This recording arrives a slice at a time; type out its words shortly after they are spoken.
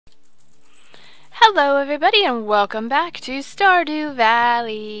Hello everybody and welcome back to Stardew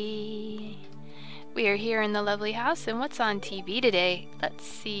Valley. We are here in the lovely house, and what's on TV today? Let's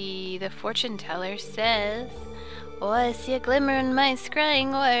see. The fortune teller says, "Oh, I see a glimmer in my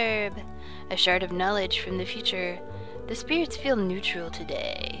scrying orb. A shard of knowledge from the future. The spirits feel neutral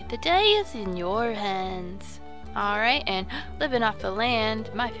today. The day is in your hands." Alright, and Living Off the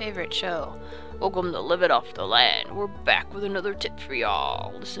Land, my favorite show. Welcome to Living Off the Land. We're back with another tip for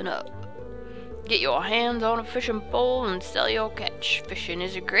y'all. Listen up. Get your hands on a fishing pole and sell your catch. Fishing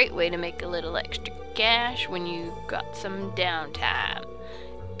is a great way to make a little extra cash when you've got some downtime.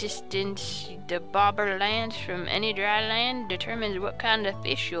 Distance the bobber lands from any dry land determines what kind of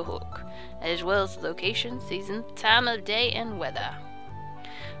fish you'll hook, as well as location, season, time of day, and weather.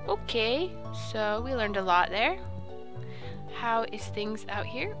 Okay, so we learned a lot there. How is things out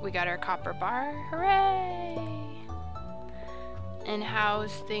here? We got our copper bar, hooray! And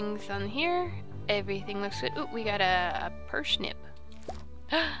how's things on here? Everything looks good. Ooh, we got a parsnip.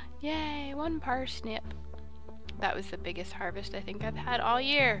 Yay, one parsnip. That was the biggest harvest I think I've had all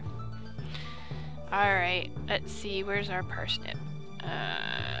year. Alright, let's see, where's our parsnip?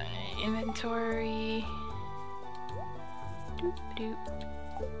 Inventory. Doop doop.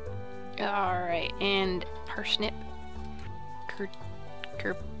 Alright, and parsnip.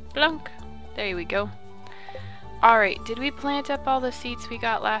 Kerplunk. There we go. Alright, did we plant up all the seeds we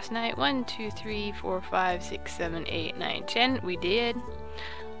got last night? 1, 2, 3, 4, 5, 6, 7, 8, 9, 10. We did.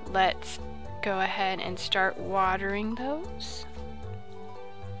 Let's go ahead and start watering those.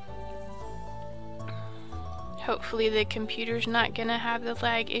 Hopefully the computer's not gonna have the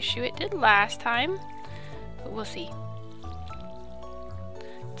lag issue it did last time, but we'll see.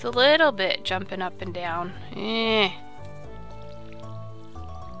 It's a little bit jumping up and down.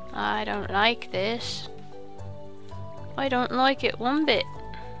 I don't like this. I don't like it one bit.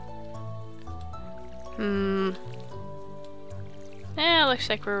 Looks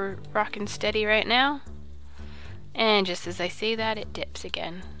like we're rocking steady right now. And just as I say that, it dips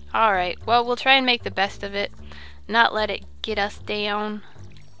again. Alright, well, we'll try and make the best of it. Not let it get us down.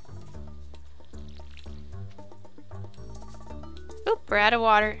 Oop, we're out of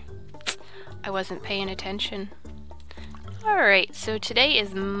water. I wasn't paying attention. Alright, so today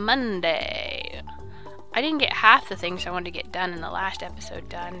is Monday. I didn't get half the things I wanted to get done in the last episode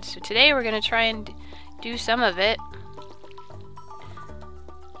done, so today we're going to try and do some of it.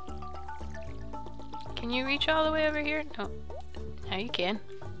 Can you reach all the way over here? No. Now you can.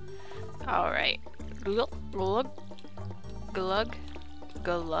 Alright. Glug, glug, glug,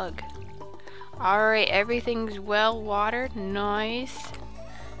 glug. Alright, everything's well watered. Nice.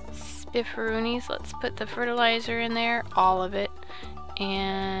 Spifferoonies. Let's put the fertilizer in there. All of it.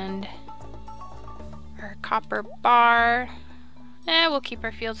 And our copper bar. We'll keep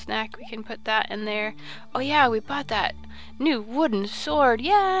our field snack. We can put that in there. Oh yeah, we bought that new wooden sword.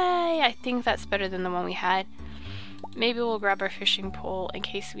 Yay! I think that's better than the one we had. Maybe we'll grab our fishing pole in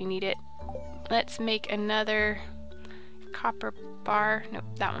case we need it. Let's make another copper bar. Nope,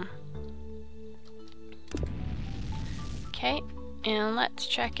 that one. Okay, and let's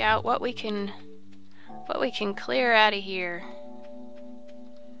check out what we can clear out of here.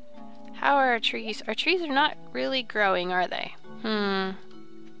 How are our trees? Our trees are not really growing, are they?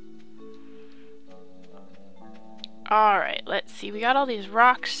 Alright, let's see. We got all these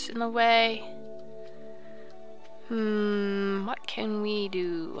rocks in the way. What can we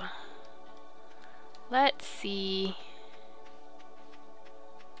do? Let's see.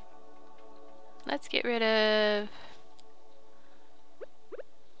 Let's get rid of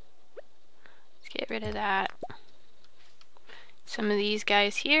that. Some of these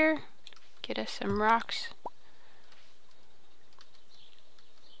guys here. Get us some rocks.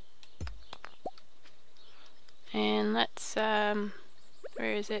 And let's,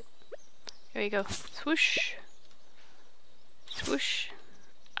 where is it? There we go. Swoosh. Swoosh.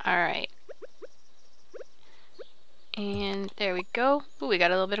 Alright. And there we go. Ooh, we got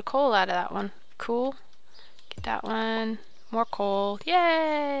a little bit of coal out of that one. Cool. Get that one. More coal.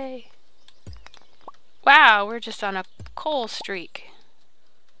 Yay! Wow, we're just on a coal streak.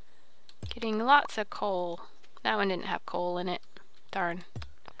 Getting lots of coal. That one didn't have coal in it. Darn.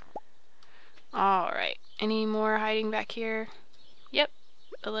 Alright. Any more hiding back here? Yep.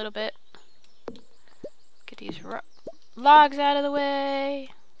 A little bit. Get these logs out of the way.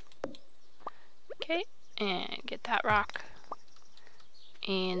 Okay. And get that rock.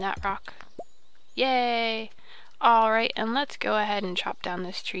 And that rock. Yay! Alright, and let's go ahead and chop down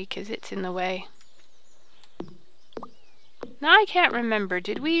this tree because it's in the way. Now I can't remember.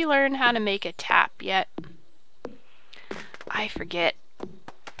 Did we learn how to make a tap yet? I forget.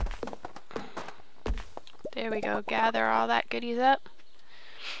 There we go. Gather all that goodies up.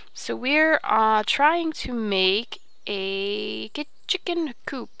 So we're trying to make a chicken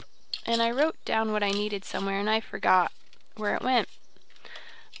coop. And I wrote down what I needed somewhere and I forgot where it went.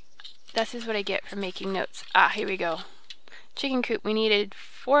 This is what I get from making notes. Ah, here we go. Chicken coop, we needed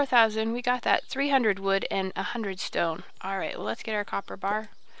 4,000. We got that. 300 wood and 100 stone. Alright, well let's get our copper bar.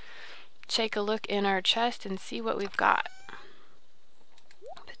 Take a look in our chest and see what we've got.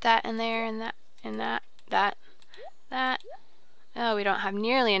 Put that in there and that and that. Oh, we don't have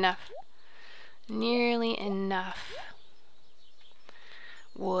nearly enough. Nearly enough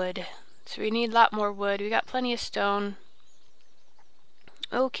wood. So we need a lot more wood. We got plenty of stone.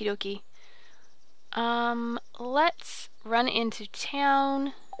 Okie dokie. Let's run into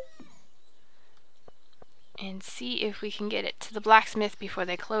town and see if we can get it to the blacksmith before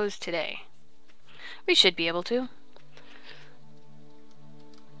they close today. We should be able to.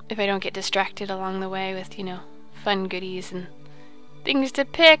 If I don't get distracted along the way with, you know, fun goodies and things to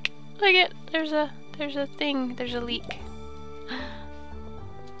pick. Look at, there's a thing, there's a leak.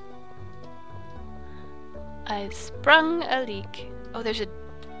 I've sprung a leak. Oh, there's a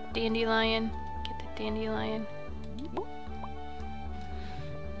dandelion. Get the dandelion.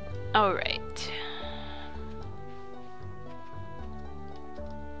 Alright.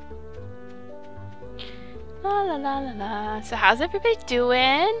 La la la la la. So how's everybody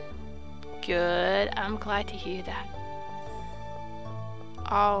doing? Good. I'm glad to hear that.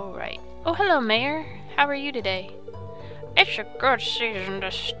 Alright. Oh, hello, Mayor. How are you today? It's a good season to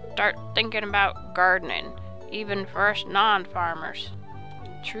start thinking about gardening, even for us non-farmers.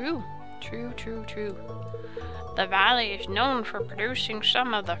 True. True, true, true. The valley is known for producing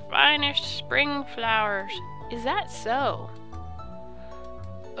some of the finest spring flowers. Is that so?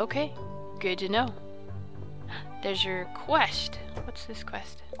 Okay, good to know. There's your quest. What's this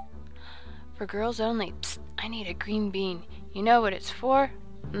quest? For girls only. Psst, I need a green bean. You know what it's for?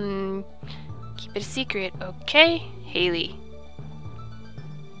 Keep it a secret, okay? Haley.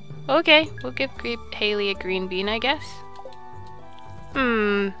 Okay, we'll give Haley a green bean, I guess.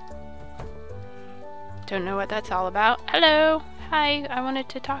 Don't know what that's all about. Hello! Hi, I wanted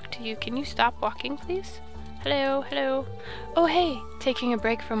to talk to you. Can you stop walking, please? Hello, hello. Oh, hey! Taking a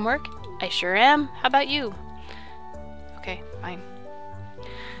break from work? I sure am. How about you? Okay, fine.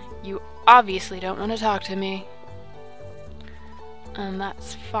 You obviously don't want to talk to me.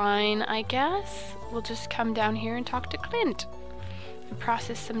 That's fine, I guess. We'll just come down here and talk to Clint. And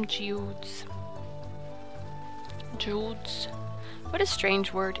process some geodes. Geodes. What a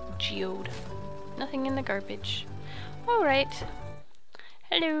strange word, geode. Nothing in the garbage. Alright.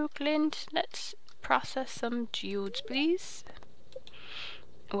 Hello, Clint. Let's process some geodes, please.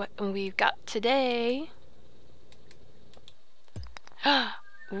 What we've got today...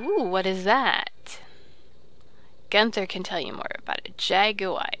 Ooh, what is that? Gunther can tell you more about a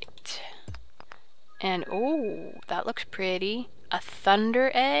jaguite. And, oh, that looks pretty. A thunder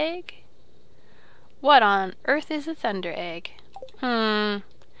egg? What on earth is a thunder egg? Well,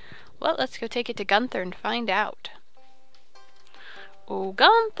 let's go take it to Gunther and find out. Oh,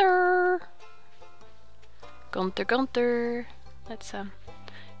 Gunther! Gunther. Let's,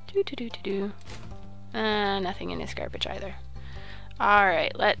 nothing in his garbage either.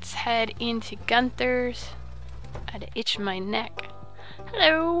 Alright, let's head into Gunther's. I had to itch my neck.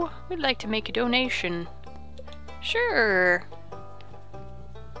 Hello, we'd like to make a donation. Sure.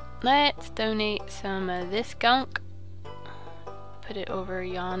 Let's donate some of this gunk. Put it over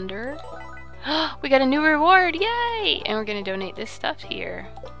yonder. We got a new reward, yay! And we're gonna donate this stuff here.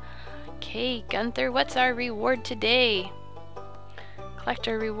 Okay, Gunther, what's our reward today? Collect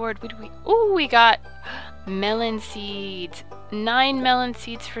our reward. What do we... Ooh, we got melon seeds. 9 melon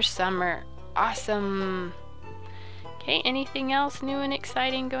seeds for summer. Awesome. Okay, anything else new and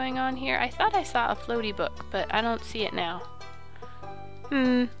exciting going on here? I thought I saw a floaty book, but I don't see it now.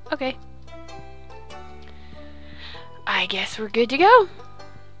 Okay. I guess we're good to go.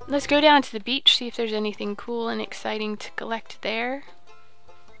 Let's go down to the beach, see if there's anything cool and exciting to collect there.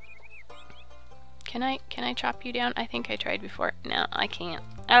 Can I chop you down? I think I tried before. No, I can't.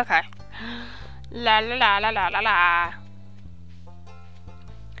 Okay. La la la la la la la.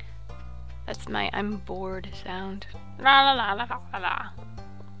 That's my I'm bored sound. La la la la la la.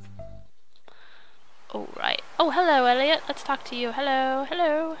 Alright. Oh, hello, Elliot. Let's talk to you. Hello,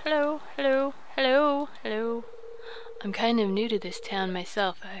 hello, hello, hello, hello, hello. I'm kind of new to this town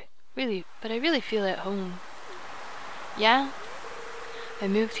myself. I really feel at home. Yeah? I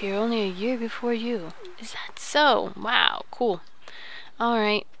moved here only a year before you. Is that so? Wow, cool.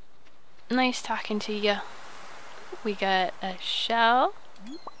 Alright. Nice talking to you. We got a shell.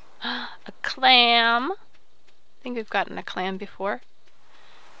 A clam. I think we've gotten a clam before.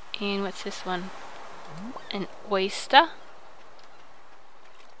 And what's this one? An oyster.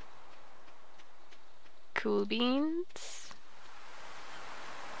 Cool beans.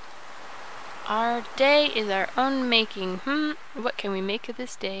 Our day is our own making. What can we make of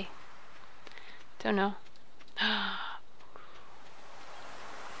this day? Don't know. Oh,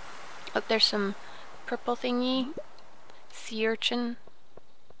 there's some purple thingy. Sea urchin.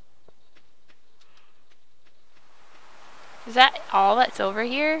 Is that all that's over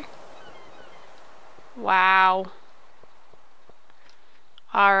here? Wow.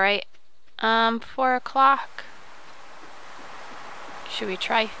 Alright. 4 o'clock. Should we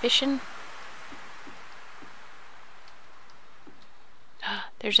try fishing?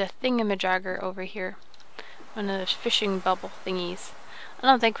 There's a thingamajigger over here. One of those fishing bubble thingies. I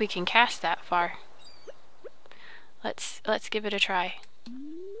don't think we can cast that far. Let's give it a try.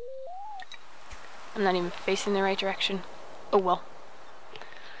 I'm not even facing the right direction. Oh well.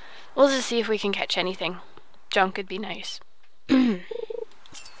 We'll just see if we can catch anything. Junk would be nice.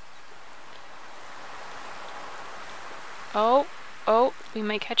 Oh, we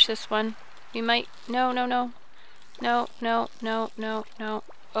might catch this one. We might. No. No. Oh,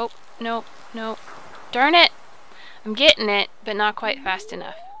 no. Darn it! I'm getting it, but not quite fast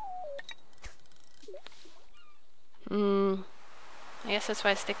enough. I guess that's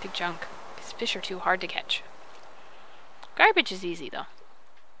why I stick to junk. Because fish are too hard to catch. Garbage is easy, though.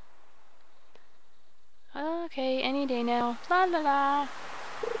 Okay, any day now. La la la.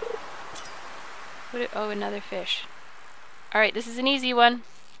 Oh, another fish. Alright, this is an easy one.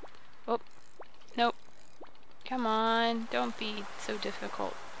 Oh, nope. Come on, don't be so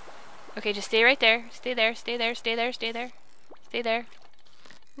difficult. Okay, just stay right there. Stay there. Stay there.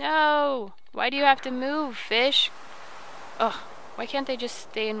 No! Why do you have to move, fish? Ugh, why can't they just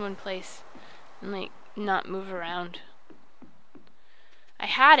stay in one place and, like, not move around? I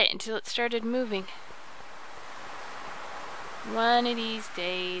had it until it started moving. One of these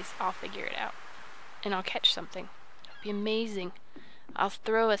days, I'll figure it out. And I'll catch something. It'll be amazing. I'll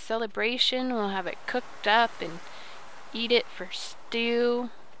throw a celebration. We'll have it cooked up and eat it for stew.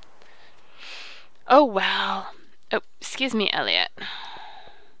 Oh, wow. Oh, excuse me, Elliot.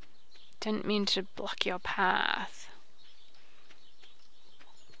 Didn't mean to block your path.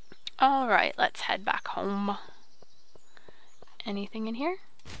 Alright, let's head back home. Anything in here?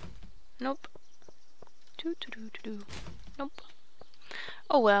 Nope. Nope.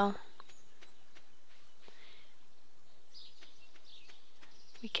 Oh well.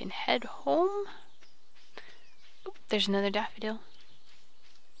 We can head home. Oop, there's another daffodil.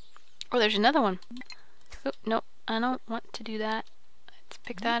 Oh, there's another one. Oh, no, I don't want to do that. Let's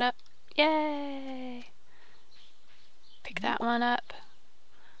pick that up. Yay! Pick that one up.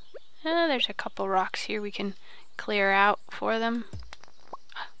 There's a couple rocks here we can clear out for them.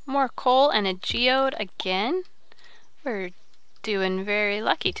 More coal and a geode again. We're doing very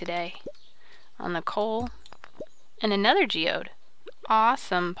lucky today on the coal. And another geode.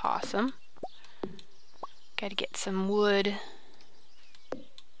 Awesome possum. Gotta get some wood.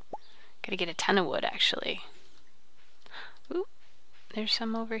 Gotta get a ton of wood, actually. Ooh, there's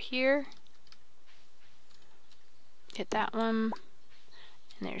some over here. Get that one.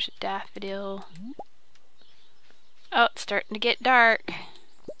 And there's a daffodil. Oh, it's starting to get dark.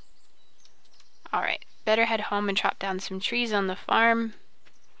 Alright, better head home and chop down some trees on the farm.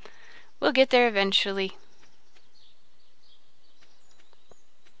 We'll get there eventually.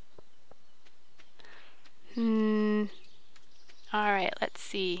 Alright, let's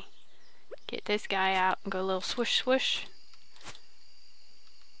see. Get this guy out and go a little swoosh swoosh.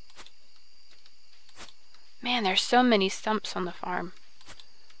 Man, there's so many stumps on the farm.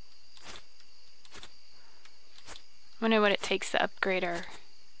 Wonder what it takes to upgrade our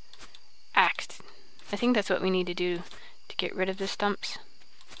axe. I think that's what we need to do to get rid of the stumps.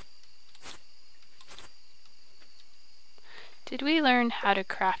 Did we learn how to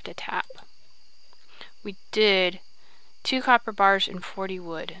craft a tap? We did. 2 copper bars and 40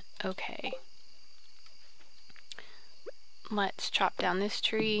 wood. Okay. Let's chop down this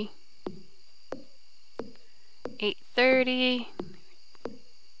tree. 8:30.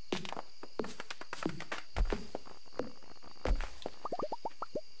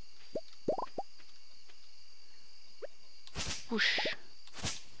 Whoosh.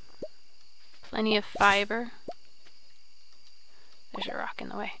 Plenty of fiber. There's a rock in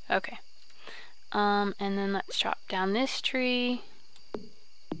the way. Okay. And then let's chop down this tree.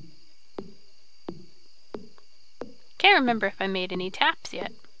 Can't remember if I made any taps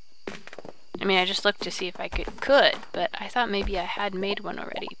yet. I mean, I just looked to see if I could, but I thought maybe I had made one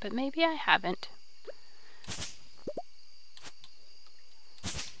already, but maybe I haven't.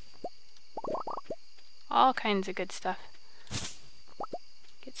 All kinds of good stuff.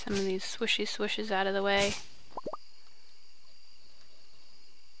 Get some of these swishy swishes out of the way.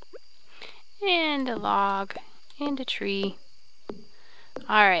 And a log. And a tree.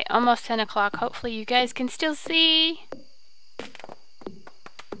 Alright, almost 10 o'clock. Hopefully you guys can still see.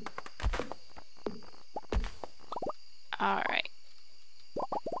 Alright.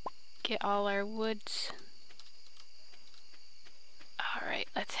 Get all our woods. Alright,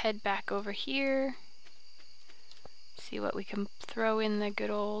 let's head back over here. See what we can throw in the good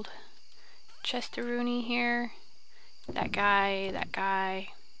old Chesteroonie here. That guy, that guy.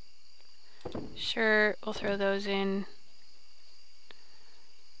 Sure, we'll throw those in.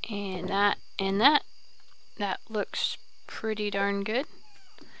 And that, and that. That looks pretty darn good.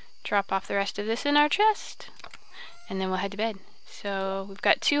 Drop off the rest of this in our chest. And then we'll head to bed. So we've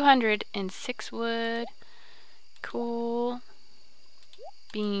got 206 wood. Cool.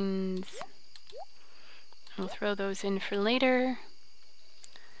 Beans. We'll throw those in for later.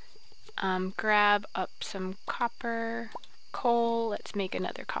 Grab up some copper. Coal. Let's make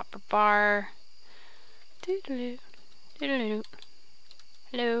another copper bar. Doodaloo. Doodaloo.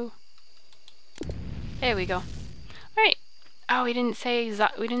 Hello. There we go. Alright. Oh, we didn't say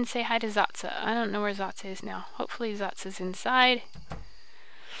hi to Zotza. I don't know where Zotza is now. Hopefully Zotza's inside.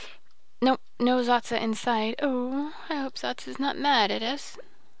 Nope, no Zotza inside. Oh, I hope Zotza's not mad at us.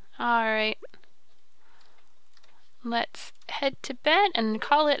 Alright. Let's head to bed and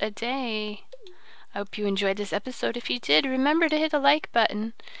call it a day. I hope you enjoyed this episode. If you did, remember to hit the like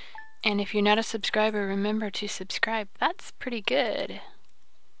button. And if you're not a subscriber, remember to subscribe. That's pretty good.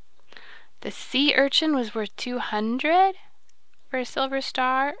 The sea urchin was worth 200 for a silver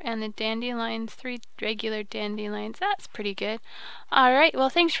star, and the dandelions, 3 regular dandelions. That's pretty good. Alright, well,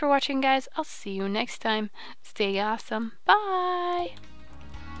 thanks for watching, guys. I'll see you next time. Stay awesome. Bye!